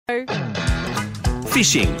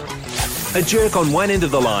Fishing. A jerk on one end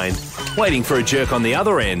of the line, waiting for a jerk on the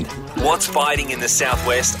other end. What's biting in the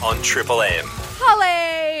southwest on Triple M?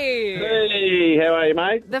 Holly! Hey, how are you,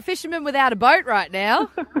 mate? The fisherman without a boat right now.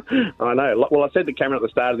 I know. Well, I said to Cameron at the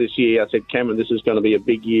start of this year, I said, Cameron, this is going to be a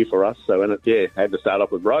big year for us. So, I had to start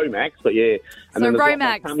off with Romax, but yeah. And So then there's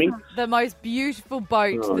Romax, coming. the most beautiful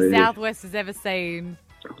boat the Southwest has ever seen.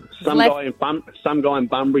 Some guy in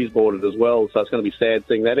Bunbury's bought it as well, so it's going to be sad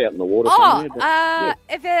seeing that out in the water. Oh, somewhere,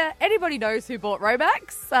 if anybody knows who bought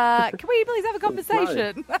Romax, can we please have a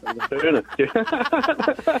conversation? Burn it.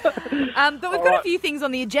 But we've got a few things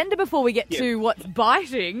on the agenda before we get to what's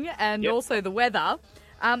biting and also the weather.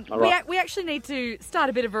 We actually need to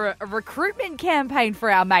start a bit of a recruitment campaign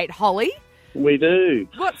for our mate Holly. We do.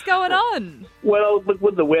 What's going on? Well,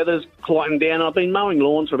 with the weather's quieting down, I've been mowing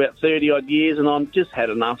lawns for about 30-odd years and I've just had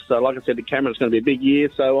enough. So like I said to Cameron, it's going to be a big year.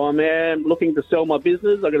 So I'm looking to sell my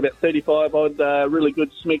business. I've got about 35-odd really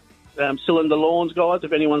good Smith cylinder lawns, guys,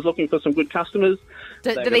 if anyone's looking for some good customers.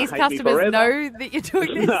 Do these customers know that you're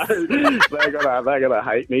doing this? No, they're gonna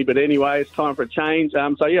hate me. But anyway, it's time for a change.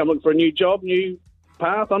 I'm looking for a new job, new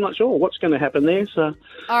path. I'm not sure what's going to happen there. So,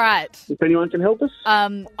 all right. If anyone can help us, I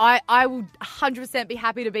will 100% be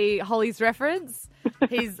happy to be Holly's reference.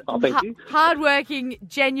 He's hardworking,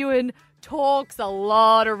 genuine. Talks a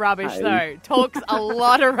lot of rubbish, though. Talks a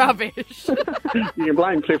lot of rubbish. You can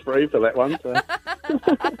blame Cliff Reeve for that one. So.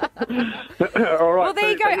 All right. Well, there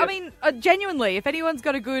you go. I mean, genuinely, if anyone's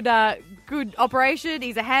got a good operation,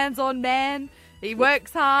 he's a hands-on man. He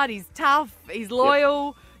works hard. He's tough. He's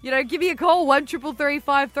loyal. Yep. Give me a call,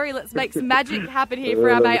 133353. Let's make some magic happen here for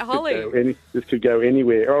our mate Holly. This could go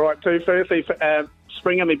anywhere. All right, firstly,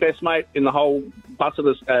 Springer, my best mate in the whole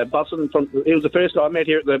Busselton. He was the first guy I met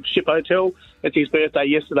here at the Ship Hotel. It's his birthday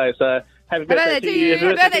yesterday, so happy birthday to you.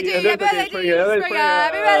 Happy birthday to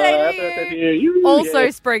you. Also,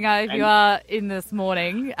 Springer, if you are in this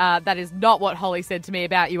morning, that is not what Holly said to me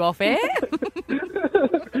about you off air.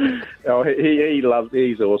 Oh, he loves.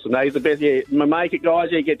 He's awesome. No, he's the best. Yeah, my make it, guys.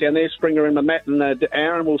 Yeah, get down there. Springer and Matt and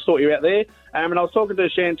Aaron will sort you out there. And I was talking to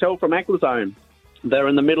Chantel from Aquazone. They're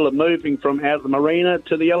in the middle of moving from out of the marina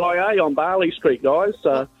to the LIA on Barley Street, guys.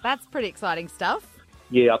 So well, that's pretty exciting stuff.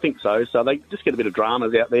 Yeah, I think so. So they just get a bit of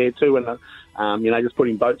dramas out there too, and just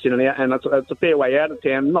putting boats in and out. And it's a fair way out of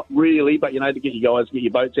town. Not really, but to get you guys get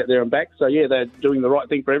your boats out there and back. So yeah, they're doing the right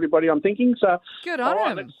thing for everybody, I'm thinking. So good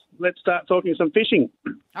on them. Let's start talking some fishing.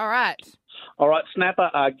 All right.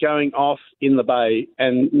 Snapper are going off in the bay,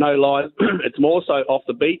 and no lies, it's more so off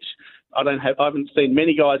the beach. I haven't seen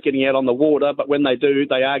many guys getting out on the water, but when they do,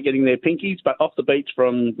 they are getting their pinkies. But off the beach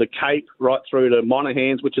from the Cape right through to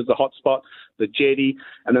Monaghan's, which is the hot spot, the jetty,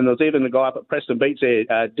 and then there's even the guy up at Preston Beach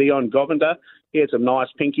there, Dion Govender. He had some nice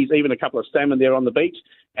pinkies, even a couple of salmon there on the beach.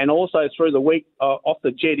 And also through the week off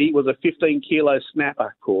the jetty was a 15-kilo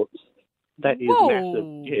snapper caught. That is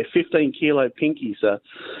massive. Yeah, 15-kilo pinky. So,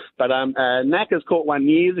 but Knackers caught one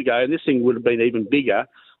years ago, and this thing would have been even bigger.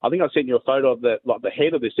 I think I sent you a photo of the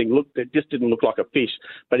head of this thing. It just didn't look like a fish.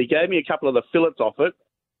 But he gave me a couple of the fillets off it,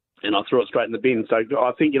 and I threw it straight in the bin. So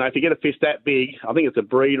I think, if you get a fish that big, I think it's a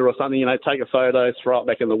breeder or something, take a photo, throw it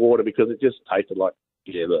back in the water because it just tasted like,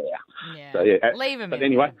 Yeah. So, leave him in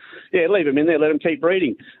anyway, there. Yeah, leave him in there. Let him keep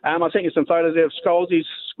breeding. I sent you some photos there of Scholes's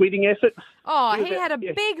squidding effort. Oh, he had a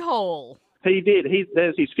big haul. He did.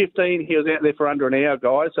 There's his 15. He was out there for under an hour,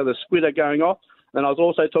 guys. So the squid are going off. And I was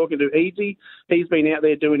also talking to Easy. He's been out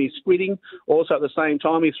there doing his squidding. Also, at the same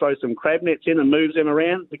time, he throws some crab nets in and moves them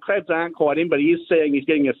around. The crabs aren't quite in, but he is seeing he's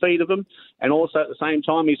getting a feed of them. And also, at the same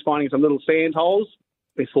time, he's finding some little sand holes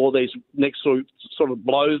before these next sort of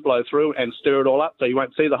blow through and stir it all up, so you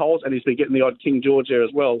won't see the holes. And he's been getting the odd King George there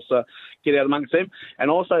as well. So get out amongst them. And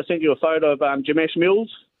also, I sent you a photo of Jamesh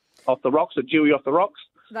Mills off the rocks, a Dewey off the rocks.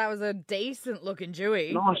 That was a decent-looking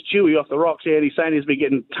Dewey. Nice Dewey off the rocks, yeah. He's saying he's been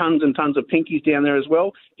getting tons and tons of pinkies down there as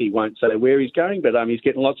well. He won't say where he's going, but he's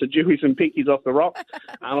getting lots of Deweys and pinkies off the rocks.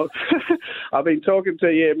 I've been talking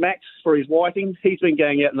to Max for his whiting. He's been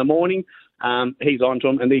going out in the morning. He's on to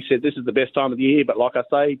him, and he said this is the best time of the year, but like I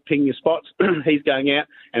say, ping your spots. He's going out,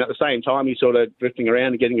 and at the same time, he's sort of drifting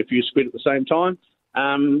around and getting a few squid at the same time.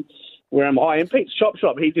 Where am I? And Pete's Chop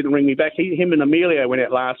Shop, he didn't ring me back. Him and Emilio went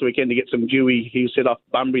out last weekend to get some Dewey. He set up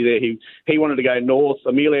Bunbury there. He wanted to go north.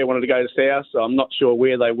 Emilio wanted to go south, so I'm not sure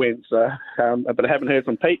where they went. So, but I haven't heard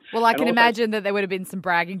from Pete. Well, I can imagine that there would have been some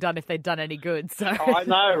bragging done if they'd done any good. So I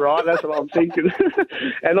know, right? That's what I'm thinking.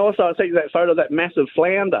 And also, I think that photo of that massive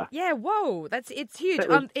flounder. Yeah, whoa, it's huge.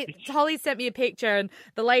 Holly sent me a picture, and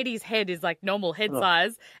the lady's head is like normal head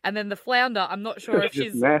size, and then the flounder, I'm not sure if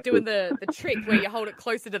she's doing the trick where you hold it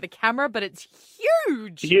closer to the camera camera, but it's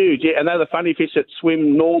huge. Huge, yeah. And they're the funny fish that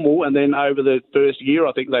swim normal, and then over the first year,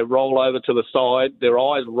 I think they roll over to the side. Their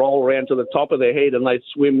eyes roll around to the top of their head, and they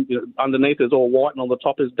swim. Underneath is all white, and on the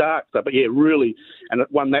top is dark. So, but yeah, really, and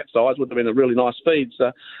one that size would have been a really nice feed.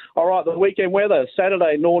 So, all right, the weekend weather: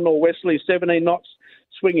 Saturday, northwesterly 17 knots.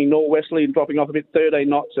 Swinging northwesterly and dropping off a bit 13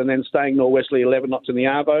 knots, and then staying northwesterly 11 knots in the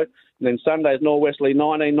Arvo. And then Sunday's northwesterly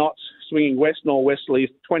 19 knots, swinging west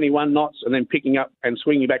northwesterly 21 knots, and then picking up and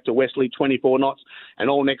swinging back to westerly 24 knots. And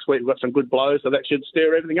all next week we've got some good blows, so that should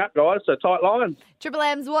stir everything up, guys. So tight line. Triple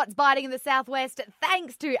M's What's Biting in the Southwest,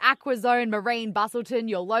 thanks to Aquazone Marine Bustleton,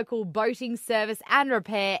 your local boating service and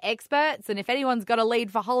repair experts. And if anyone's got a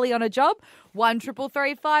lead for Holly on a job,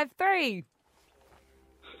 133353.